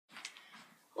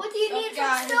What do you need from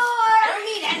the store? I don't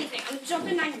need anything. I'm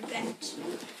jumping on your bench.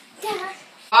 Yeah.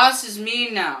 Boss is me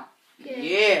now.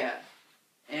 Yeah.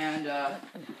 And,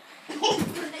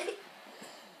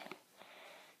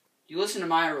 you listen to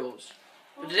my rules.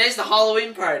 But today's the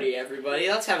Halloween party, everybody.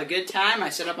 Let's have a good time. I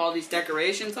set up all these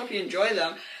decorations. Hope you enjoy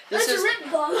them. This is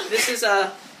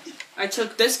I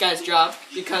took this guy's job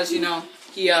because, you know,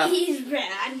 he's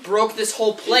rad. Broke this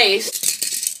whole place.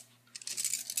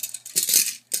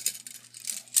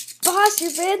 Boss, you're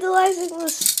vandalizing the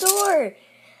store.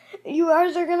 You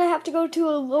either gonna have to go to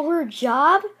a lower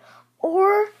job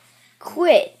or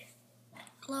quit.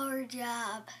 Lower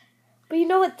job. But you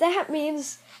know what that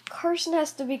means? Carson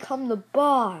has to become the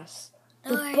boss.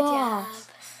 Lower the boss.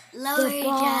 Job. Lower the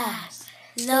job. boss.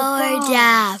 Lower the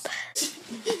job.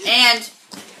 And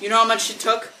you know how much it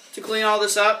took to clean all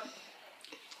this up?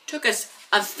 It took us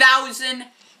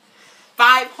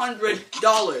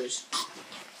 $1,500.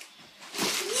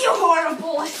 You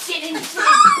horrible shitting kid.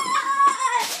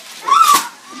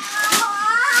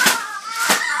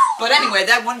 But anyway,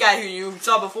 that one guy who you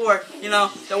saw before, you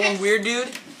know, that one weird dude,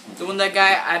 that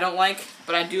guy I don't like,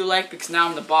 but I do like because now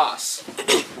I'm the boss.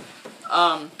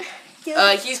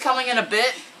 He's coming in a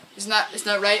bit. It's not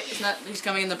right. He's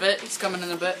coming in a bit. He's coming in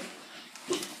a bit.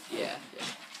 Yeah.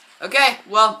 Okay,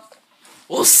 well,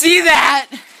 we'll see that.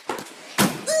 Ooh.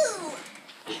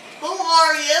 Who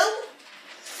are you?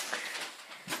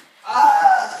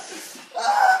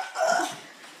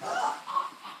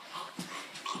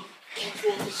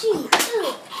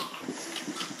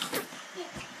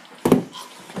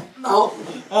 No,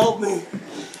 help me.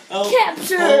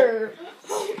 Capture!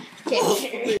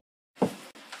 Capture.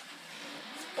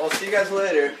 I'll see you guys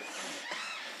later.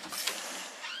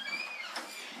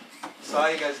 So how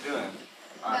you guys doing?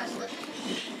 Honestly.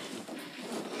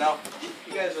 No,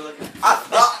 you guys are looking. Fight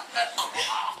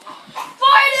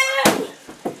him!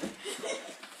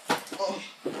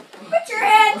 Put your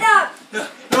hands up!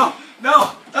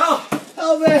 No!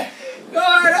 Help me!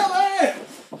 God, help me!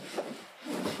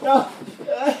 No!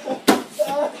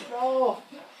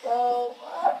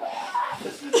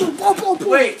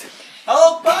 Wait!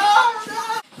 Help! No!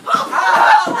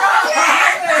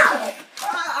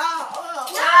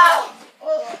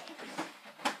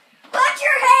 Put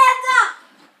your hands up!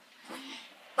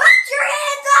 Put your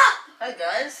hands up! Hi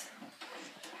guys,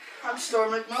 I'm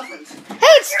Storm McMuffins.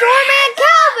 Hey, it's Storman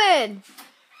Calvin!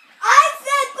 I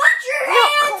said put your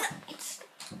hands up!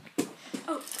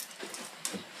 Oh.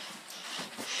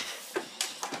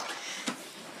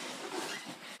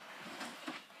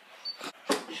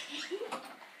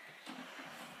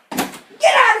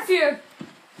 Get out of here!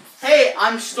 Hey,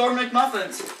 I'm Storm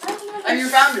McMuffins. I'm your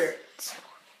founder.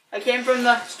 I came from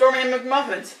the Storman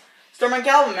McMuffins. Storman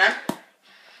Calvin, man.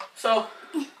 So,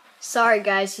 Sorry,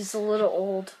 guys, he's a little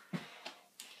old.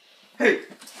 hey,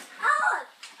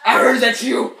 I heard that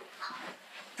you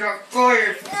got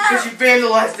fired because you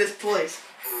vandalized this place.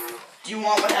 Do you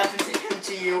want what happened to him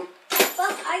to you? Do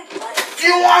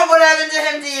you want what happened to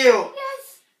him to you?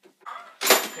 Yes.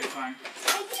 Okay, fine.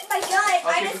 I keep my gun.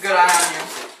 I'll keep a good eye on you.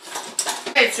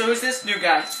 Hey, so who's this new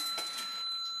guy?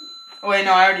 Oh wait,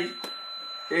 no, I already...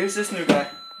 Hey, who's this new guy?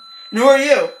 And who are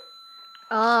you?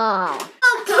 Oh.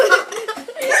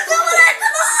 You're someone at the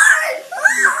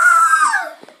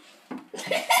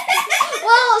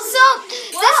Well, so,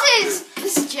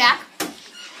 this is Jack.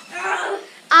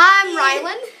 I'm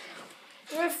Rylan.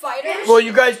 We're fighters. Well,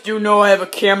 you guys do know I have a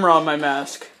camera on my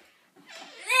mask.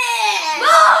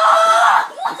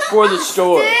 It's for the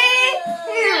store.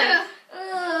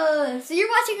 So you're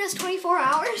watching this 24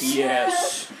 hours?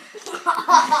 Yes.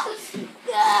 Stay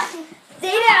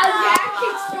down, Jack.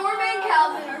 It's Storman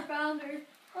Calvin, our founder.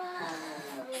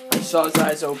 I saw his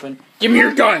eyes open. Give me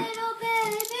your gun.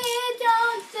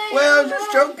 Well, I was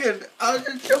just joking. Let's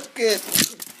get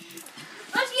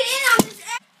in on this.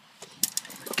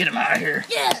 Get him out of here.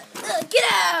 Get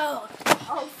out.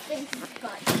 Oh, thank you,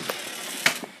 bud.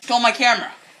 Stole my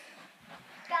camera.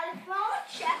 Got a phone?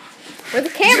 Check. Where the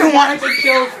Do camera? you want to get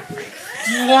killed?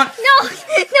 Do you want... No,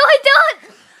 I don't.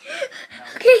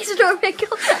 Okay, Storman,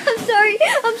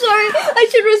 I'm sorry. I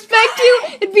should respect you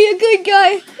and be a good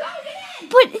guy.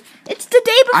 But it's the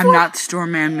day before. I'm not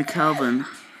Storman McKelvin.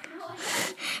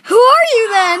 Who are you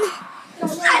then?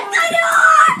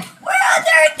 We're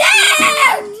under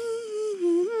there!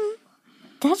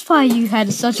 That's why you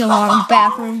had such a long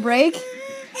bathroom break.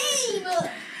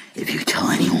 If you tell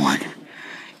anyone,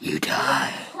 you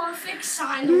die. Perfect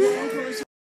sign the world goes.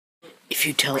 If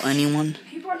you tell anyone,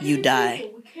 you die.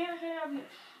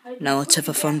 Now let's have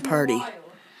a fun party.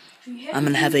 I'm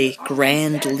gonna have a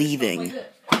grand leaving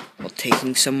while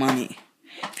taking some money.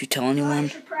 If you tell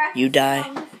anyone, you die.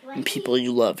 and people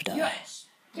you love die. Yes.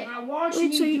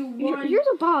 Wait, so you're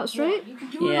the boss, right?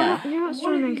 Yeah. You're not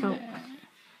Stormman Calvin.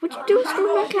 What'd you do with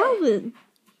Stormman Calvin?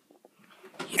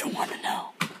 You don't want to know.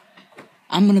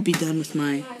 I'm gonna be done with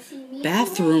my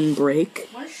bathroom break,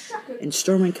 and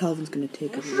Stormman Calvin's gonna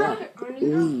take a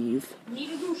leave,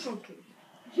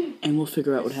 and we'll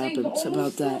figure out what happens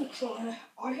about that.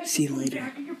 See you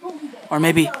later. Or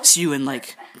maybe see you in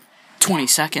like 20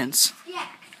 seconds.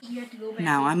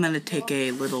 Now I'm gonna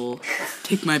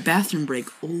take my bathroom break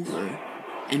over,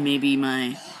 and maybe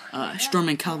my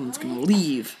Stormman Calvin's gonna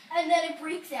leave, And then it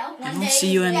breaks out. and we'll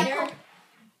see you in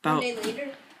about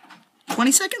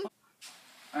 20 seconds.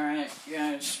 Alright,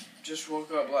 guys, just woke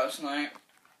up last night.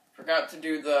 Forgot to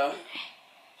do the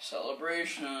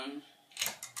celebration.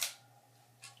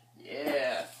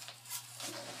 Yeah.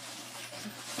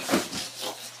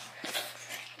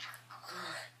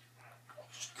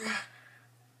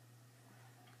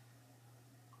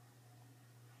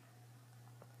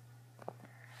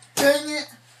 Dang it!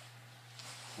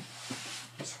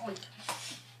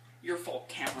 Your fault,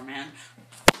 cameraman.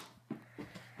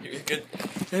 You're good.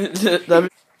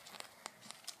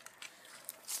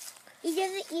 He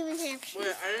doesn't even have shoes.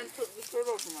 Wait, I didn't put the shirt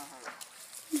over my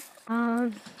heart.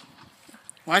 Um,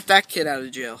 Why's that kid out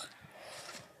of jail?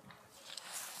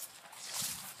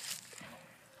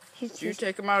 he's Did you just,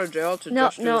 take him out of jail to No,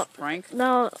 just do no. this prank?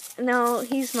 no,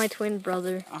 he's my twin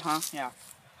brother. Yeah.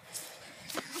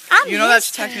 I'm You know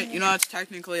that's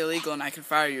technically illegal, and I can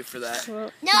fire you for that.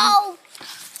 Well, No!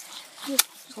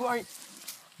 Who are you?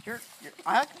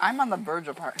 I'm on the verge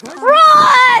of heart.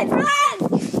 Run! Run!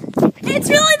 It's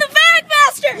really the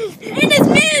Bagmaster and his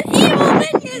evil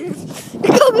minions!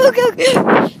 Go, go, go!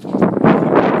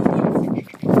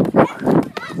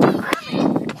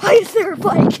 Why is there a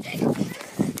bike?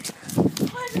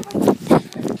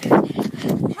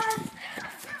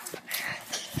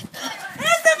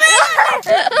 It's the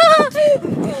Bagmaster!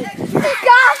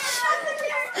 Gosh!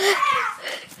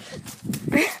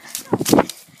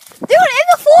 Dude, in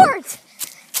the fort!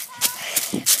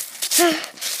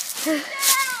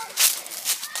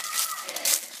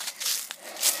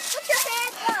 Put your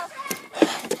hands up!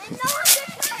 And no one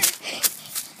gets hurt!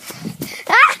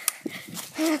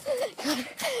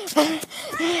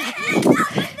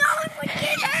 No one would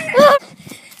get hurt!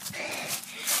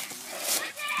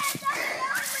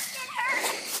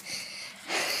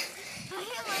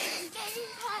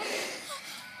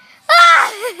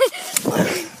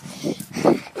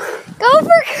 Go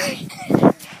for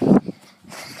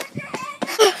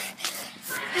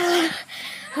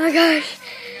Oh my gosh.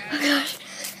 Oh gosh.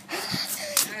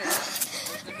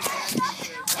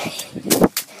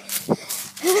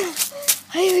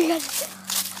 Hey, we got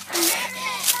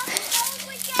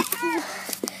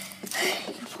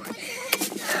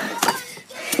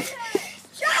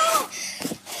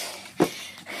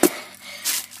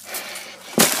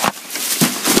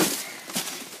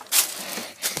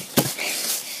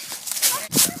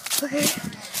okay.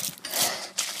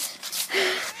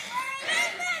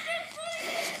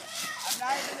 I'm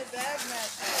not even a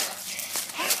Bagmaster.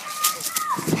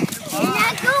 You're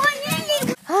not going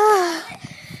anywhere!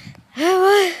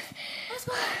 What? What's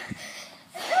going on?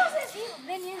 Who's this evil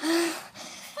minion?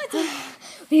 What's up?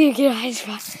 We need to get a hiding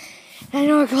spot. I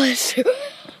know we're close to.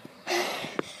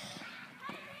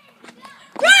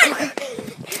 Run!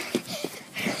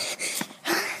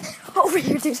 Over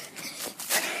here, dude.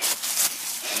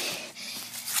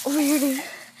 Over here, dude.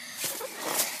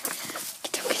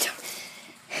 Get down, get down.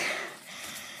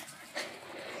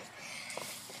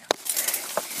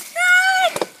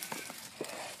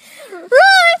 Run!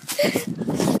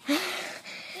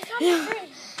 Yeah.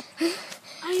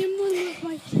 I am one with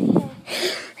my people.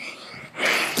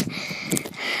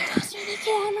 Toss her the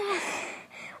camera.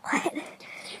 What?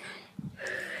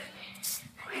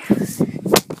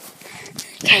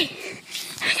 Okay.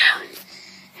 Here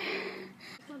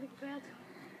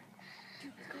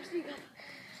we go.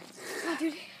 Oh,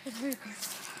 dude. That's very cool.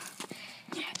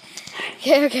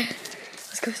 Okay, okay.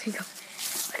 Let's go, sneak up.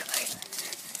 Okay, okay.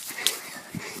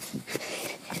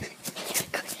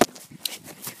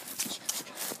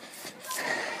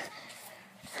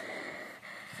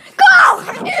 Go!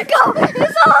 Go!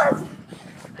 It's on!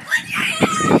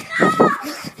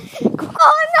 Go,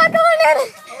 I'm not going in!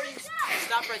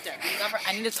 Stop right there. Stop right.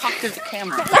 I need to talk to the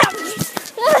camera.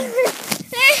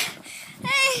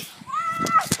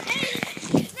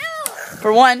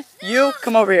 For one, you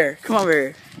come over here. Come over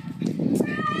here.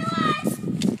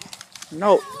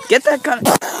 No, get that gun.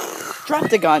 Drop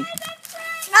the gun,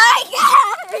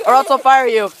 or else I'll fire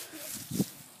you.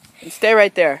 And stay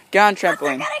right there. Get on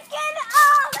trampoline.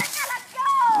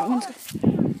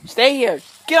 Stay here.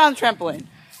 Get on the trampoline.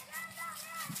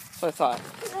 That's what I thought.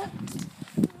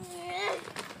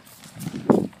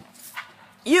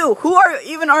 You, who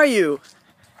are you?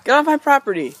 Get off my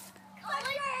property.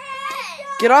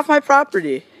 Get off my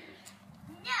property.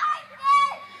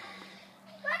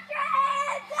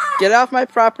 Get off my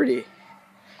property.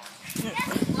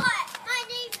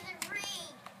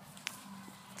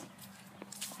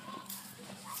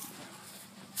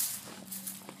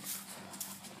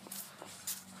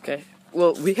 Okay,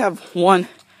 well, we have one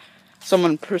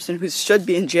person who should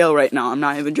be in jail right now. I'm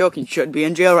not even joking, should be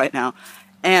in jail right now.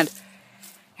 And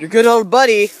your good old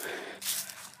buddy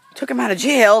took him out of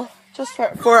jail just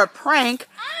for a prank.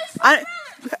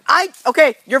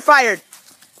 Okay, you're fired.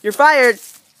 You're fired.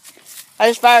 I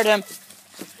just fired him.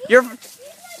 You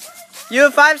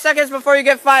have 5 seconds before you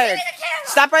get fired.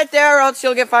 Stop right there or else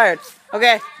you'll get fired.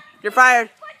 Okay, you're fired.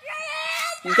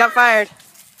 You got fired.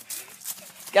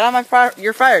 Get on my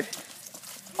you're fired.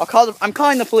 I'm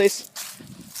calling the police.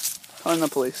 Calling the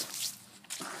police.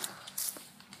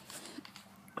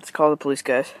 Let's call the police,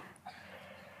 guys.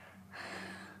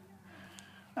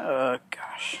 Oh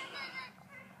gosh.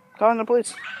 Calling the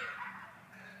police.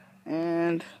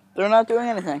 And they're not doing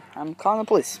anything. I'm calling the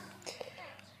police.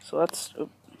 So let's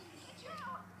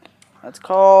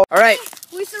call. All right.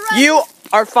 You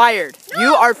are fired. No.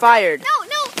 You are fired. No,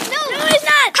 he's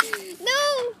not.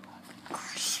 No.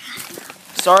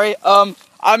 Sorry.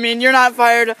 I mean, you're not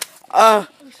fired. We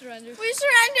surrender.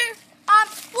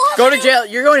 Go to jail.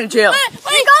 You're going to jail. We're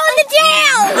going to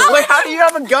jail. Wait, how do you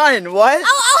have a gun? What?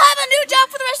 I'll have a new job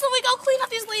for the rest of the week. I'll clean up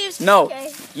these leaves. No.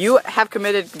 Okay. You have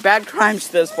committed bad crimes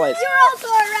to this place. You're also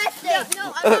arrested.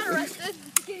 No, I'm not arrested.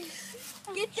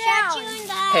 Get down.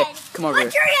 Hey, come over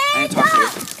here. I need to talk to you.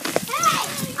 Hey,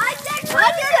 I said why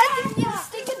did you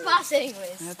stinking boss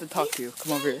anyways? I have to talk to you.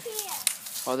 Come over here.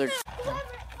 Oh, they're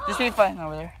just be fine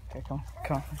over there. Okay, come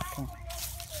on.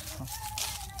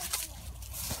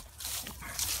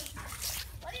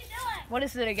 What are you doing? What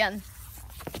is it again?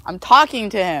 I'm talking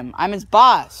to him. I'm his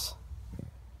boss.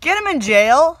 Get him in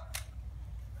jail.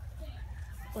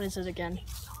 What is it again?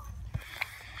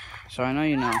 So I know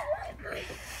you know.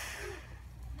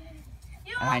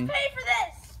 You won't pay for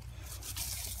this.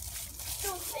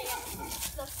 Don't say it.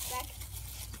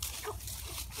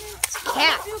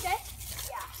 Cat. You okay?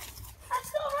 Yeah. I'm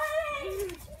still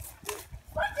running.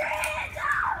 Put your hands up.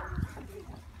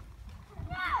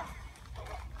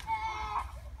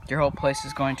 Your whole place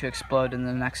is going to explode in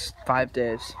the next 5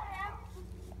 days.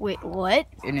 Wait, what?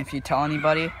 And if you tell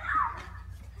anybody,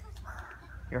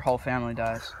 your whole family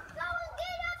dies.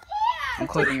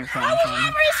 Including your family.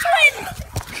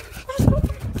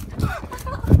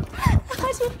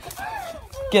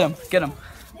 Get him. Ow!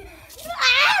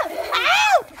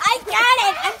 I got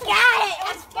it.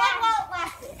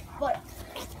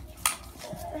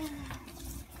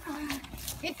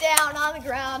 Get down on the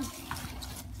ground.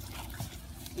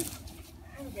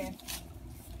 Okay.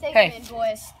 Take Hey. him in,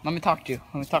 boys. Let me talk to you.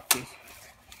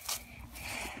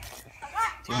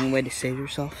 The only way to save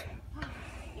yourself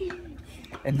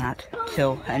and not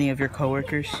kill any of your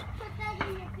coworkers.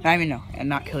 And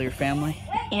not kill your family.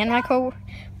 And my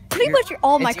pretty much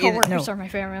all my coworkers no, are my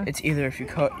family. It's either your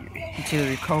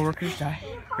coworkers die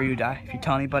or you die. If you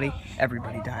tell anybody,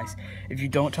 everybody dies. If you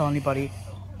don't tell anybody,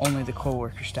 only the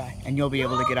coworkers die, and you'll be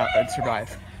able to get out and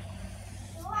survive.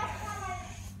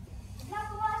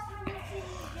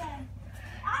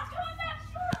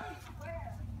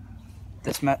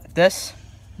 This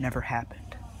never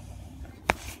happened.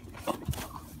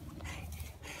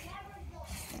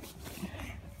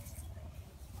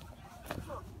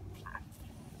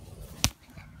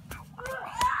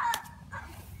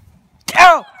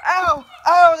 Ow,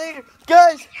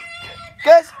 guys.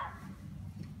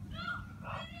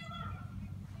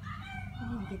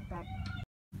 Get back.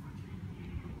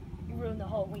 You ruined the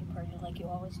whole week party like you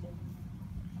always do.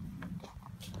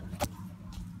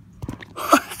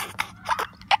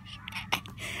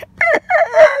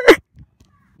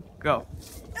 Go.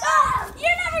 Oh,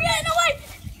 you're never getting away.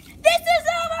 This is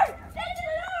over.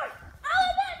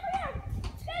 I'll back here.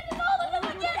 This is all that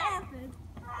happened.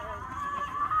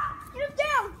 Get him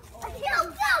down.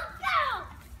 Down.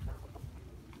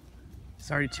 It's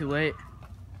already too late.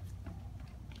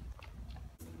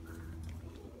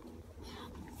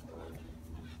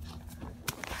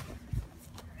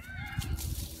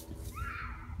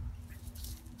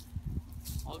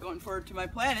 All going forward to my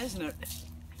plan, isn't it?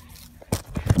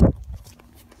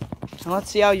 And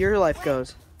let's see how your life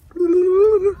goes.